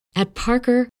At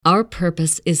Parker, our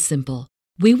purpose is simple.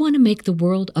 We want to make the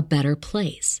world a better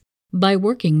place by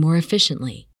working more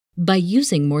efficiently, by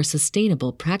using more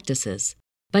sustainable practices,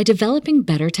 by developing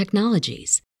better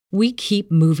technologies. We keep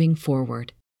moving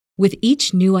forward. With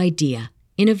each new idea,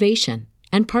 innovation,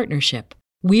 and partnership,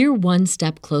 we're one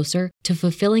step closer to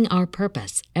fulfilling our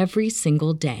purpose every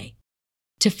single day.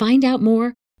 To find out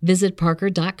more, visit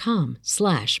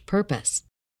parker.com/purpose.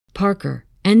 Parker,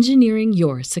 engineering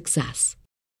your success.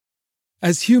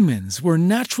 As humans, we're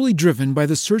naturally driven by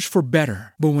the search for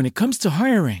better. But when it comes to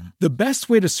hiring, the best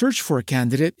way to search for a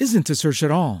candidate isn't to search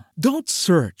at all. Don't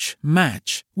search,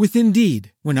 match with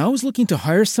Indeed. When I was looking to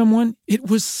hire someone, it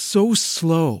was so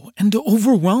slow and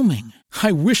overwhelming.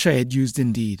 I wish I had used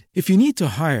Indeed. If you need to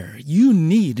hire, you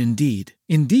need Indeed.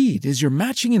 Indeed is your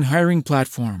matching and hiring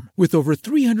platform with over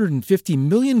 350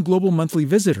 million global monthly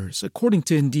visitors, according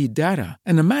to Indeed data,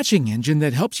 and a matching engine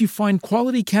that helps you find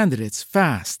quality candidates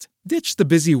fast. Ditch the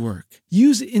busy work.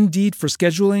 Use Indeed for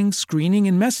scheduling, screening,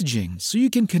 and messaging so you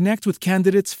can connect with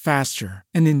candidates faster.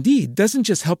 And Indeed doesn't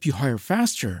just help you hire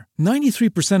faster.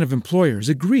 93% of employers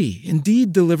agree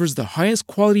Indeed delivers the highest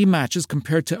quality matches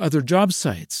compared to other job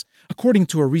sites, according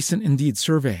to a recent Indeed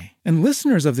survey. And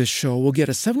listeners of this show will get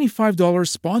a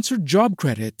 $75 sponsored job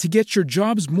credit to get your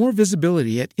jobs more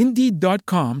visibility at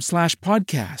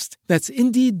Indeed.com/podcast. That's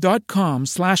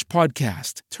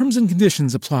Indeed.com/podcast. Terms and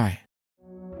conditions apply.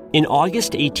 In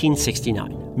August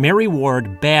 1869, Mary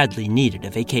Ward badly needed a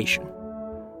vacation.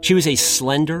 She was a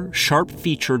slender,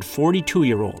 sharp-featured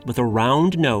 42-year-old with a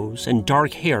round nose and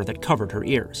dark hair that covered her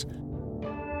ears.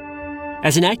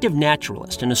 As an active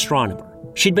naturalist and astronomer,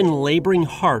 she'd been laboring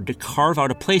hard to carve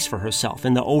out a place for herself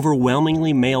in the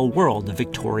overwhelmingly male world of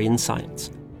Victorian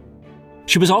science.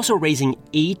 She was also raising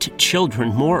 8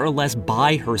 children more or less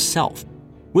by herself,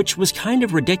 which was kind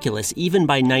of ridiculous even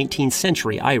by 19th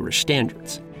century Irish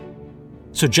standards.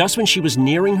 So just when she was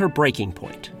nearing her breaking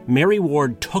point, Mary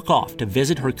Ward took off to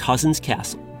visit her cousin's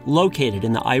castle, located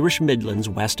in the Irish Midlands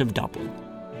west of Dublin.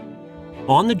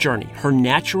 On the journey, her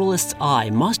naturalist's eye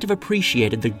must have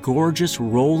appreciated the gorgeous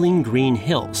rolling green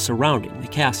hills surrounding the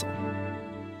castle.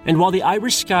 And while the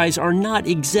Irish skies are not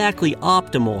exactly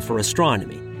optimal for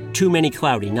astronomy, too many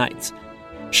cloudy nights,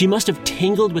 she must have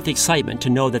tingled with excitement to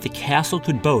know that the castle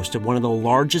could boast of one of the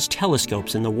largest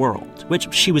telescopes in the world,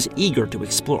 which she was eager to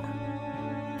explore.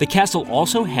 The castle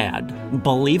also had,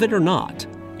 believe it or not,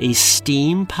 a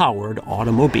steam-powered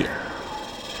automobile.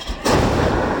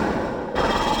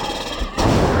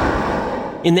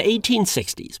 In the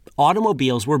 1860s,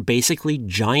 automobiles were basically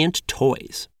giant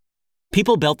toys.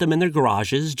 People built them in their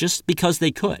garages just because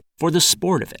they could, for the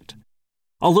sport of it.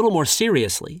 A little more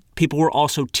seriously, people were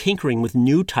also tinkering with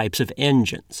new types of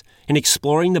engines and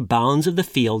exploring the bounds of the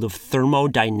field of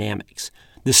thermodynamics,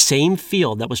 the same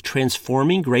field that was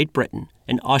transforming Great Britain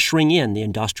and ushering in the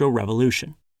Industrial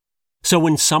Revolution. So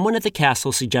when someone at the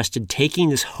castle suggested taking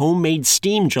this homemade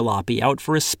steam jalopy out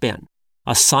for a spin,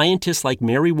 a scientist like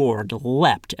Mary Ward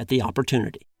leapt at the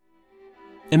opportunity.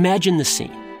 Imagine the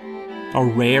scene. A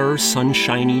rare,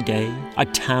 sunshiny day, a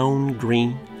town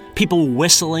green, people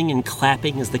whistling and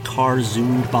clapping as the car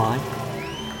zoomed by.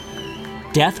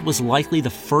 Death was likely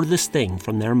the furthest thing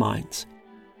from their minds.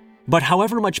 But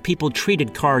however much people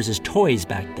treated cars as toys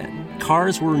back then,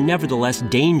 cars were nevertheless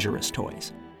dangerous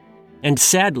toys. And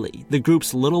sadly, the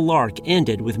group's little lark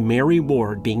ended with Mary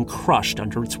Ward being crushed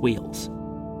under its wheels.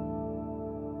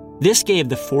 This gave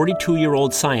the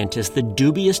 42-year-old scientist the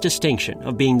dubious distinction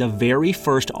of being the very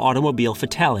first automobile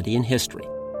fatality in history,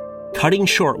 cutting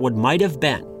short what might have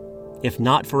been, if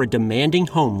not for a demanding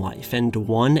home life and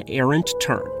one errant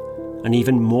turn, an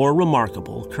even more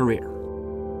remarkable career.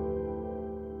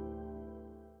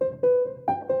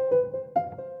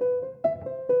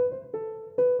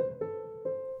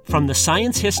 From the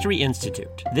Science History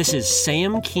Institute, this is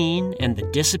Sam Keane and the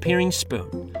Disappearing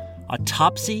Spoon, a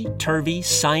topsy-turvy,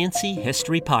 science-y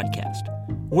history podcast,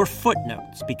 where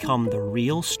footnotes become the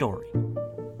real story.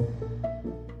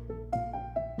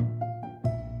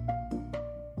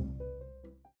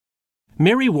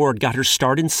 Mary Ward got her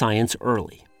start in science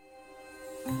early.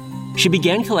 She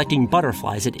began collecting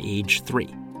butterflies at age 3.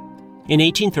 In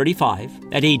 1835,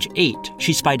 at age 8,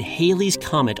 she spied Halley's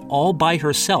Comet all by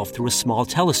herself through a small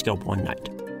telescope one night,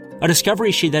 a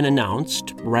discovery she then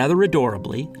announced, rather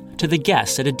adorably, to the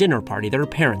guests at a dinner party that her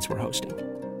parents were hosting.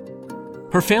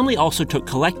 Her family also took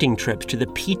collecting trips to the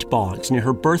peat bogs near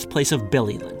her birthplace of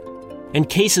Billylin, and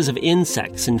cases of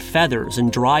insects and feathers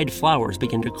and dried flowers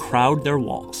began to crowd their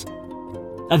walls.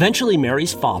 Eventually,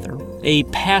 Mary's father, a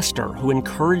pastor who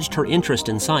encouraged her interest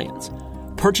in science,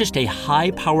 purchased a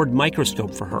high-powered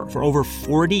microscope for her for over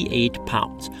 £48.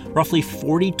 pounds, roughly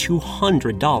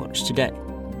 $4,200 today.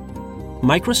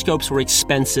 Microscopes were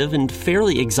expensive and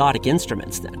fairly exotic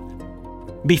instruments then.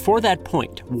 Before that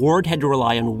point, Ward had to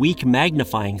rely on weak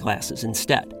magnifying glasses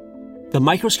instead. The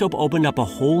microscope opened up a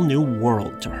whole new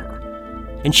world to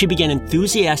her, and she began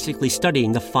enthusiastically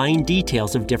studying the fine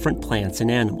details of different plants and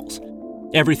animals.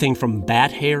 Everything from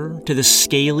bat hair to the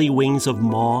scaly wings of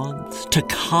moths to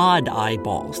cod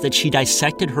eyeballs that she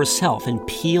dissected herself and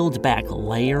peeled back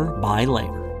layer by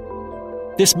layer.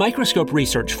 This microscope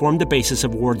research formed the basis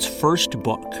of Ward's first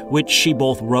book, which she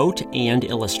both wrote and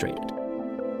illustrated.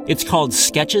 It's called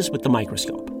Sketches with the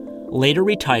Microscope, later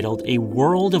retitled A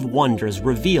World of Wonders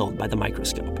Revealed by the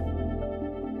Microscope.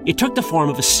 It took the form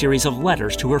of a series of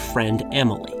letters to her friend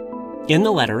Emily. In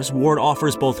the letters, Ward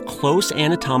offers both close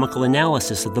anatomical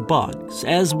analysis of the bugs,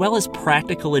 as well as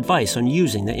practical advice on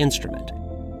using the instrument.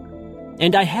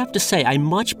 And I have to say, I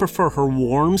much prefer her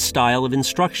warm style of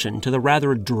instruction to the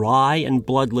rather dry and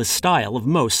bloodless style of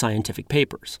most scientific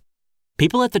papers.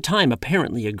 People at the time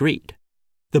apparently agreed.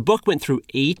 The book went through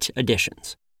 8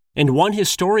 editions, and one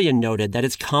historian noted that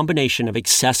its combination of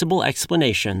accessible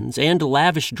explanations and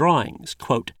lavish drawings,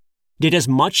 quote, did as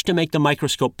much to make the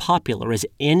microscope popular as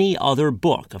any other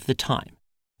book of the time.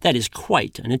 That is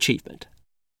quite an achievement.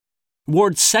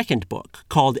 Ward's second book,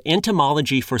 called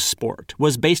Entomology for Sport,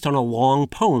 was based on a long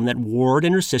poem that Ward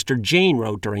and her sister Jane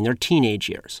wrote during their teenage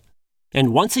years.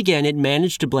 And once again, it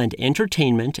managed to blend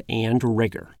entertainment and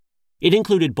rigor. It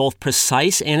included both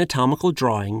precise anatomical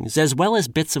drawings as well as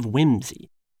bits of whimsy,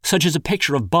 such as a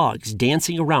picture of bugs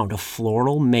dancing around a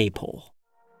floral maypole.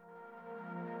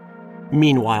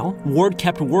 Meanwhile, Ward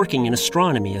kept working in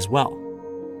astronomy as well.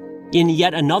 In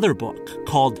yet another book,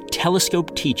 called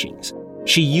Telescope Teachings,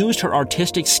 she used her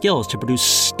artistic skills to produce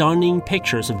stunning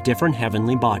pictures of different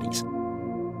heavenly bodies.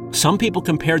 Some people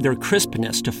compared their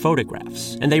crispness to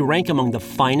photographs, and they rank among the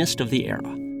finest of the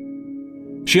era.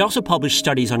 She also published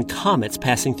studies on comets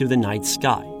passing through the night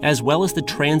sky, as well as the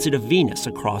transit of Venus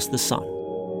across the sun.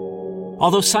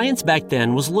 Although science back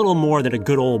then was little more than a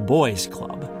good old boys'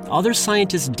 club, other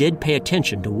scientists did pay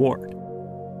attention to Ward.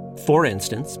 For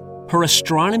instance, her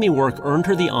astronomy work earned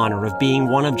her the honor of being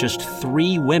one of just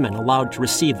 3 women allowed to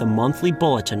receive the monthly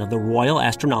bulletin of the Royal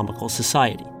Astronomical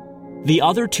Society. The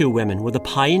other 2 women were the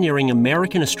pioneering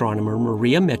American astronomer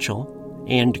Maria Mitchell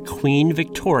and Queen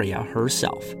Victoria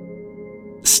herself.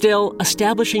 Still,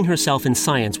 establishing herself in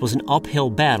science was an uphill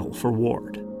battle for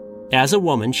Ward. As a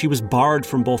woman, she was barred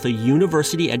from both a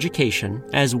university education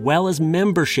as well as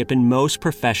membership in most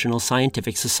professional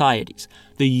scientific societies,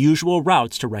 the usual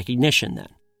routes to recognition then.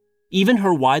 Even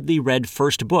her widely read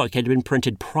first book had been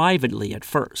printed privately at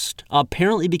first,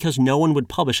 apparently because no one would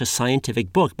publish a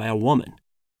scientific book by a woman.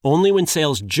 Only when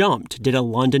sales jumped did a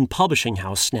London publishing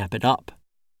house snap it up.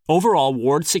 Overall,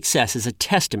 Ward's success is a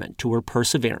testament to her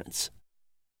perseverance.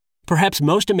 Perhaps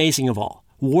most amazing of all,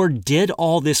 Ward did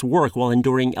all this work while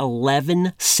enduring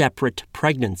 11 separate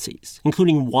pregnancies,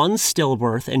 including 1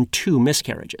 stillbirth and 2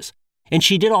 miscarriages. And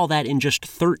she did all that in just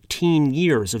 13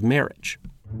 years of marriage.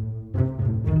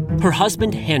 Her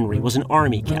husband, Henry, was an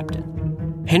army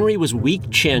captain. Henry was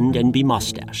weak-chinned and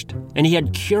bemustached, and he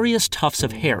had curious tufts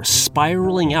of hair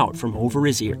spiraling out from over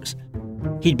his ears.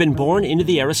 He'd been born into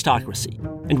the aristocracy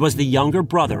and was the younger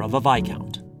brother of a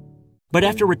viscount. But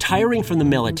after retiring from the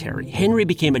military, Henry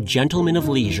became a gentleman of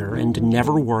leisure and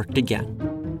never worked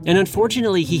again. And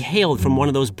unfortunately, he hailed from one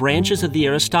of those branches of the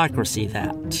aristocracy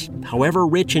that, however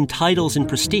rich in titles and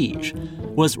prestige,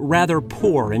 was rather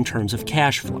poor in terms of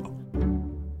cash flow.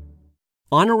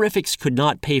 Honorifics could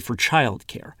not pay for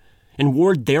childcare, and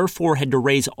Ward therefore had to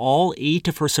raise all 8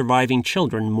 of her surviving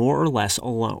children more or less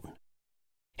alone.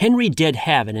 Henry did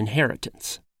have an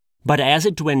inheritance, but as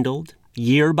it dwindled,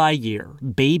 year by year,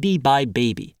 baby by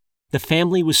baby, the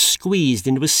family was squeezed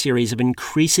into a series of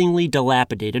increasingly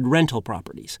dilapidated rental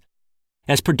properties.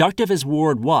 As productive as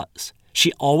Ward was,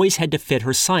 she always had to fit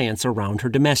her science around her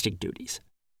domestic duties.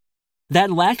 That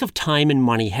lack of time and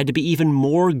money had to be even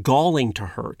more galling to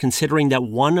her, considering that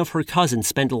one of her cousins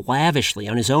spent lavishly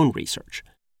on his own research.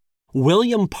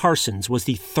 William Parsons was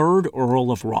the 3rd Earl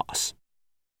of Ross.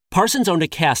 Parsons owned a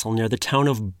castle near the town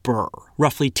of Burr,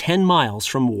 roughly 10 miles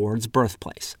from Ward's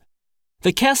birthplace.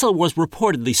 The castle was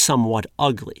reportedly somewhat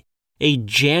ugly, a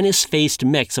Janus-faced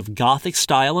mix of Gothic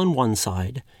style on one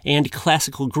side and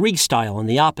classical Greek style on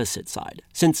the opposite side,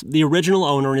 since the original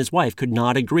owner and his wife could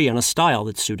not agree on a style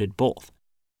that suited both.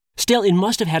 Still, it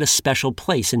must have had a special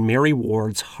place in Mary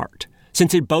Ward's heart,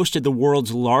 since it boasted the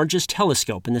world's largest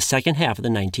telescope in the second half of the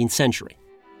 19th century.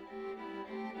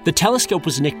 The telescope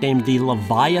was nicknamed the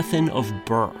Leviathan of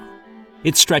Burr.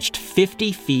 It stretched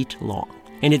 50 feet long,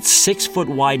 and its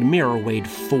 6-foot-wide mirror weighed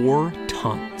 4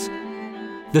 tons.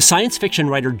 The science fiction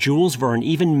writer Jules Verne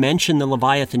even mentioned the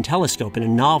Leviathan telescope in a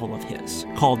novel of his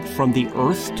called From the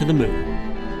Earth to the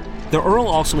Moon. The Earl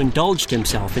also indulged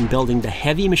himself in building the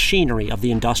heavy machinery of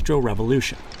the Industrial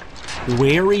Revolution.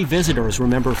 Wary visitors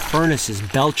remember furnaces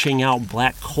belching out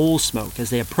black coal smoke as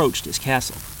they approached his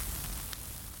castle.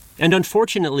 And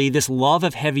unfortunately, this love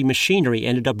of heavy machinery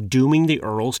ended up dooming the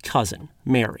Earl's cousin,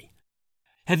 Mary.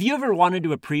 Have you ever wanted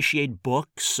to appreciate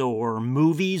books or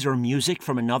movies or music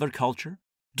from another culture?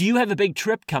 Do you have a big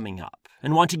trip coming up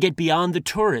and want to get beyond the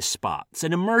tourist spots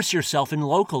and immerse yourself in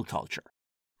local culture?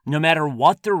 No matter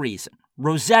what the reason,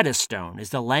 Rosetta Stone is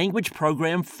the language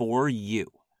program for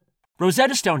you.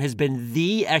 Rosetta Stone has been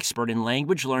the expert in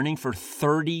language learning for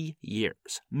 30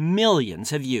 years. Millions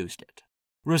have used it.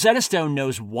 Rosetta Stone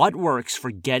knows what works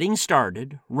for getting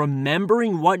started,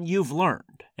 remembering what you've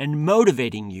learned, and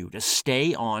motivating you to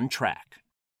stay on track.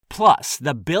 Plus,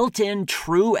 the built-in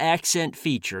True Accent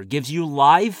feature gives you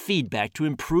live feedback to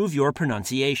improve your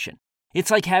pronunciation. It's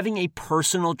like having a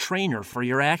personal trainer for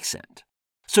your accent.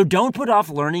 So don't put off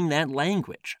learning that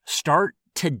language. Start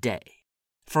today.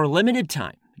 For a limited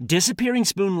time, Disappearing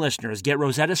Spoon listeners get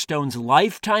Rosetta Stone's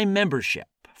lifetime membership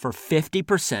for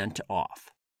 50% off.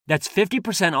 That's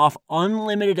 50% off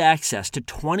unlimited access to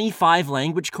 25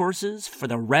 language courses for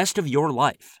the rest of your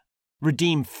life.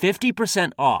 Redeem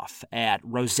 50% off at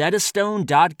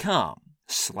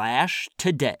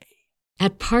rosettastone.com/today.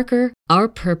 At Parker, our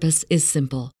purpose is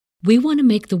simple. We want to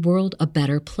make the world a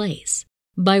better place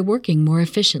by working more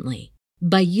efficiently,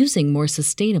 by using more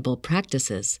sustainable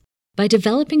practices, by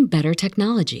developing better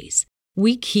technologies.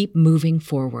 We keep moving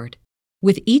forward.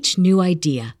 With each new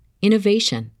idea,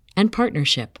 innovation, and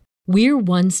partnership, we're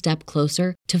one step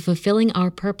closer to fulfilling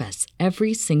our purpose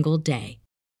every single day.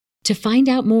 To find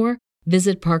out more,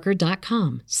 visit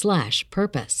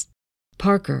parker.com/purpose.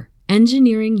 Parker,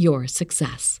 engineering your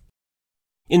success.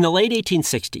 In the late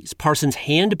 1860s, Parsons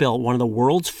hand-built one of the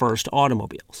world's first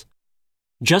automobiles.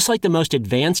 Just like the most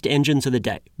advanced engines of the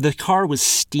day, the car was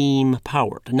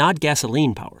steam-powered, not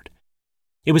gasoline-powered.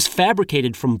 It was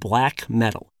fabricated from black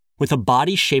metal, with a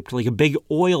body shaped like a big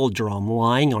oil drum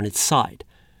lying on its side.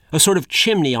 A sort of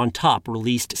chimney on top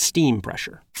released steam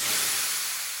pressure.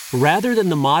 Rather than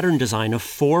the modern design of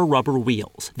 4 rubber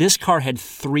wheels, this car had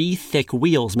 3 thick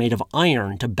wheels made of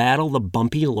iron to battle the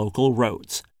bumpy local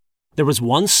roads. There was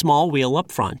 1 small wheel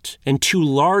up front and 2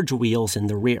 large wheels in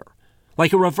the rear,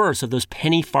 like a reverse of those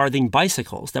penny-farthing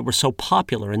bicycles that were so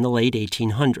popular in the late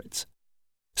 1800s.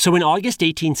 So in August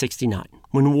 1869,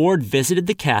 when Ward visited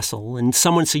the castle and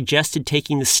someone suggested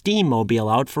taking the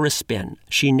steammobile out for a spin,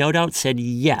 she no doubt said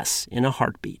yes in a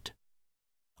heartbeat.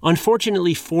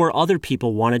 Unfortunately, 4 other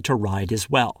people wanted to ride as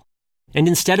well, and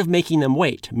instead of making them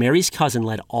wait, Mary's cousin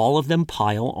let all of them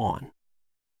pile on.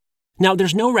 Now,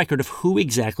 there's no record of who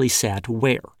exactly sat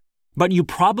where, but you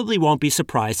probably won't be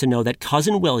surprised to know that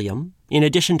Cousin William, in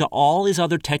addition to all his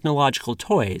other technological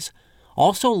toys,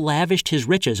 also lavished his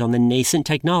riches on the nascent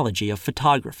technology of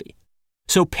photography.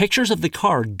 So pictures of the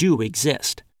car do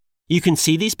exist. You can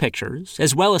see these pictures,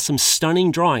 as well as some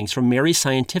stunning drawings from Mary's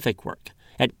scientific work,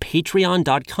 at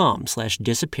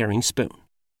patreon.com/disappearingspoon.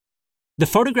 The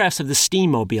photographs of the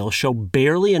steammobile show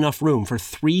barely enough room for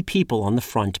 3 people on the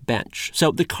front bench,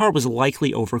 so the car was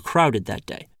likely overcrowded that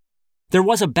day. There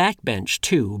was a back bench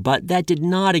too, but that did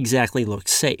not exactly look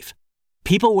safe.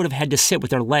 People would have had to sit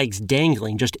with their legs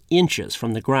dangling just inches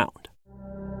from the ground.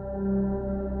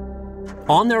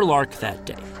 On their lark that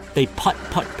day, they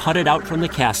putted out from the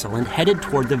castle and headed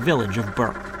toward the village of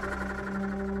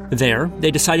Burke. There,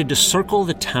 they decided to circle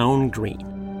the town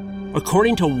green.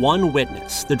 According to one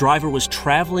witness, the driver was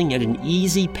traveling at an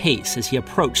easy pace as he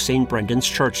approached St. Brendan's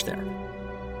Church there.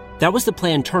 That was the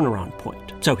planned turnaround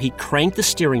point, so he cranked the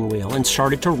steering wheel and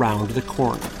started to round the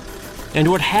corner. And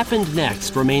what happened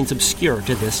next remains obscure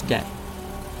to this day.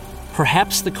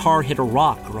 Perhaps the car hit a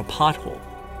rock or a pothole.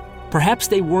 Perhaps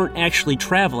they weren't actually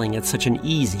traveling at such an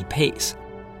easy pace.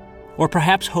 Or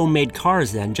perhaps homemade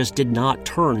cars then just did not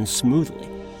turn smoothly.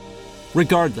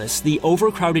 Regardless, the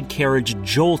overcrowded carriage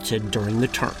jolted during the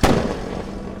turn.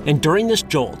 And during this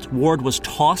jolt, Ward was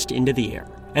tossed into the air,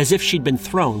 as if she'd been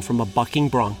thrown from a bucking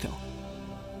bronco.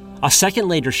 A second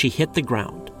later, she hit the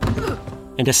ground.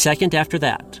 And a second after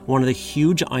that, one of the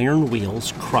huge iron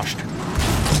wheels crushed her.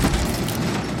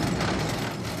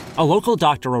 A local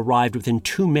doctor arrived within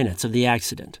 2 minutes of the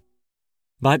accident.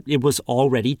 But it was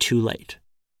already too late.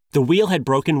 The wheel had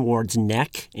broken Ward's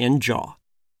neck and jaw.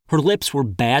 Her lips were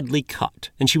badly cut,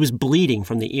 and she was bleeding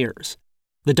from the ears.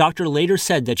 The doctor later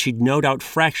said that she'd no doubt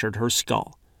fractured her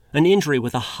skull, an injury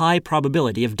with a high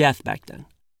probability of death back then.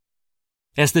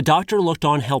 As the doctor looked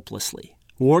on helplessly,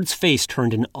 Ward's face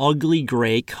turned an ugly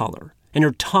gray color, and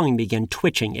her tongue began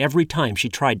twitching every time she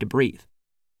tried to breathe.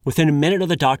 Within a minute of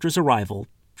the doctor's arrival,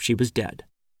 she was dead.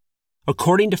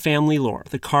 According to family lore,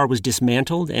 the car was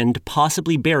dismantled and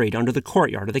possibly buried under the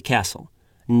courtyard of the castle,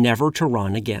 never to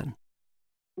run again.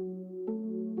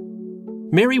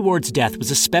 Mary Ward's death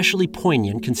was especially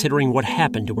poignant considering what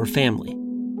happened to her family.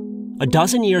 A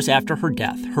dozen years after her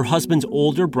death, her husband's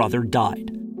older brother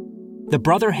died. The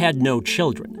brother had no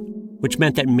children, which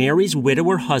meant that Mary's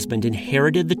widower husband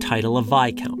inherited the title of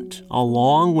Viscount,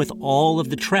 along with all of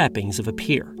the trappings of a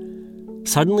peer.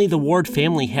 Suddenly, the Ward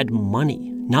family had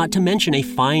money, not to mention a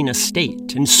fine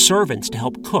estate and servants to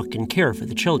help cook and care for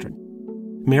the children.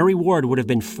 Mary Ward would have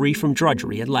been free from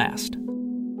drudgery at last.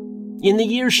 In the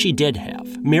years she did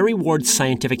have, Mary Ward's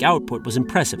scientific output was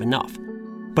impressive enough.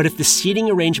 But if the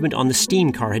seating arrangement on the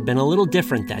steam car had been a little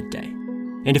different that day,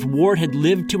 and if Ward had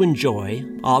lived to enjoy,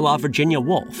 a la Virginia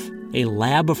Woolf, a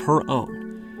lab of her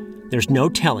own, there's no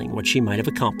telling what she might have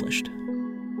accomplished.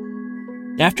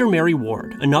 After Mary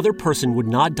Ward, another person would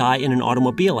not die in an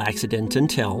automobile accident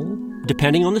until,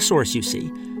 depending on the source you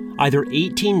see, either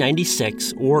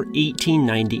 1896 or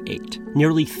 1898,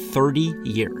 nearly 30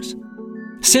 years.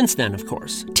 Since then, of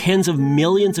course, tens of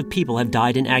millions of people have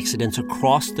died in accidents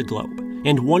across the globe,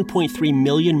 and 1.3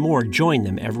 million more join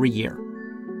them every year.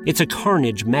 It's a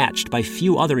carnage matched by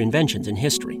few other inventions in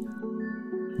history.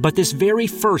 But this very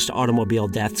first automobile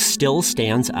death still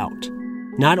stands out,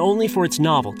 not only for its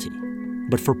novelty,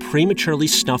 but for prematurely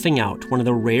snuffing out one of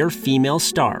the rare female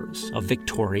stars of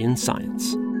Victorian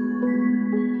science.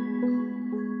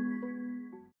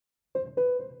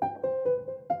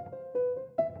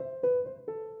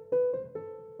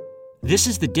 This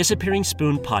is the Disappearing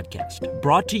Spoon podcast,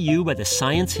 brought to you by the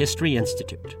Science History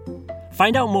Institute.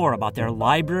 Find out more about their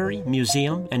library,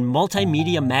 museum, and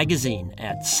multimedia magazine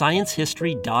at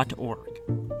sciencehistory.org.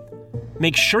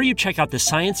 Make sure you check out the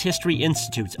Science History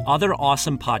Institute's other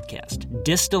awesome podcast,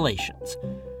 Distillations.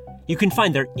 You can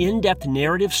find their in-depth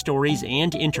narrative stories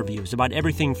and interviews about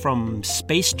everything from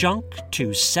space junk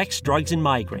to sex, drugs, and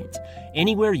migraines,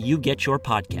 anywhere you get your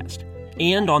podcast,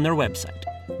 and on their website,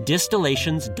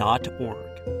 distillations.org.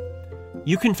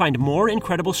 You can find more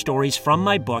incredible stories from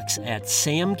my books at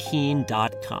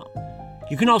samkeen.com.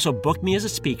 You can also book me as a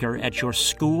speaker at your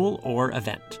school or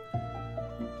event.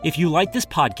 If you like this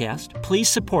podcast, please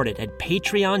support it at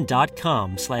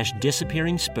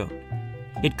patreon.com/disappearingspoon.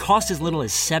 It costs as little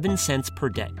as 7 cents per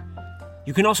day.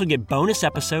 You can also get bonus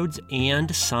episodes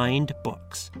and signed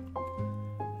books.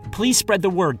 Please spread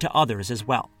the word to others as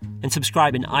well, and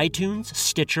subscribe in iTunes,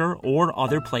 Stitcher, or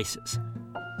other places.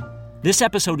 This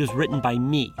episode was written by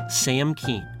me, Sam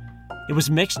Keen. It was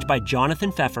mixed by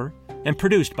Jonathan Pfeffer and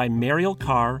produced by Mariel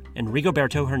Carr and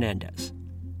Rigoberto Hernandez.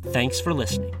 Thanks for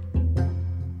listening.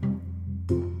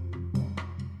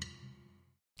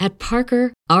 At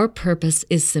Parker, our purpose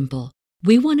is simple.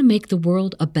 We want to make the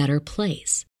world a better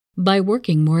place by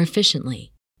working more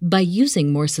efficiently, by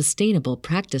using more sustainable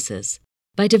practices,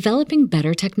 by developing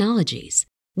better technologies.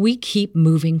 We keep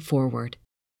moving forward.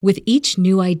 With each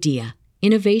new idea,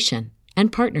 innovation,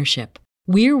 and partnership,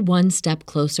 we're one step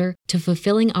closer to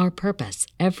fulfilling our purpose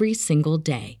every single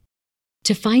day.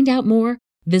 To find out more,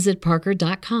 visit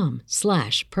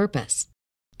parker.com/purpose.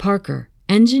 Parker,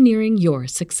 engineering your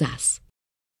success.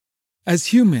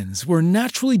 As humans, we're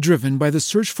naturally driven by the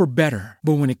search for better.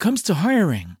 But when it comes to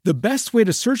hiring, the best way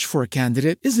to search for a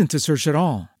candidate isn't to search at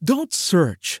all. Don't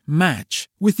search, match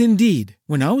with Indeed.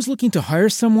 When I was looking to hire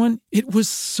someone, it was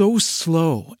so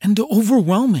slow and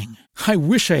overwhelming. I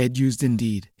wish I had used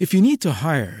Indeed. If you need to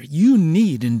hire, you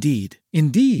need Indeed.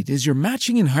 Indeed is your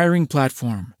matching and hiring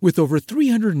platform with over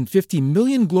 350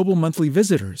 million global monthly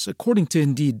visitors, according to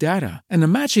Indeed data, and a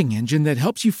matching engine that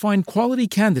helps you find quality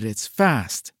candidates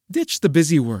fast. Ditch the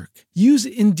busy work. Use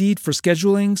Indeed for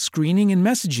scheduling, screening, and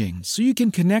messaging so you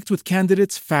can connect with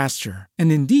candidates faster. And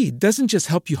Indeed doesn't just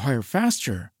help you hire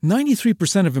faster.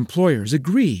 93% of employers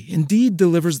agree Indeed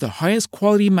delivers the highest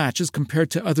quality matches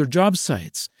compared to other job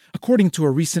sites, according to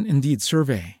a recent Indeed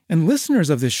survey. And listeners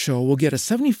of this show will get a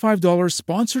 $75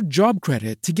 sponsored job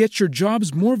credit to get your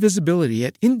jobs more visibility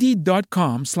at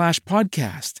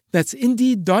Indeed.com/podcast. That's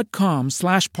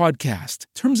Indeed.com/podcast.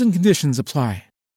 Terms and conditions apply.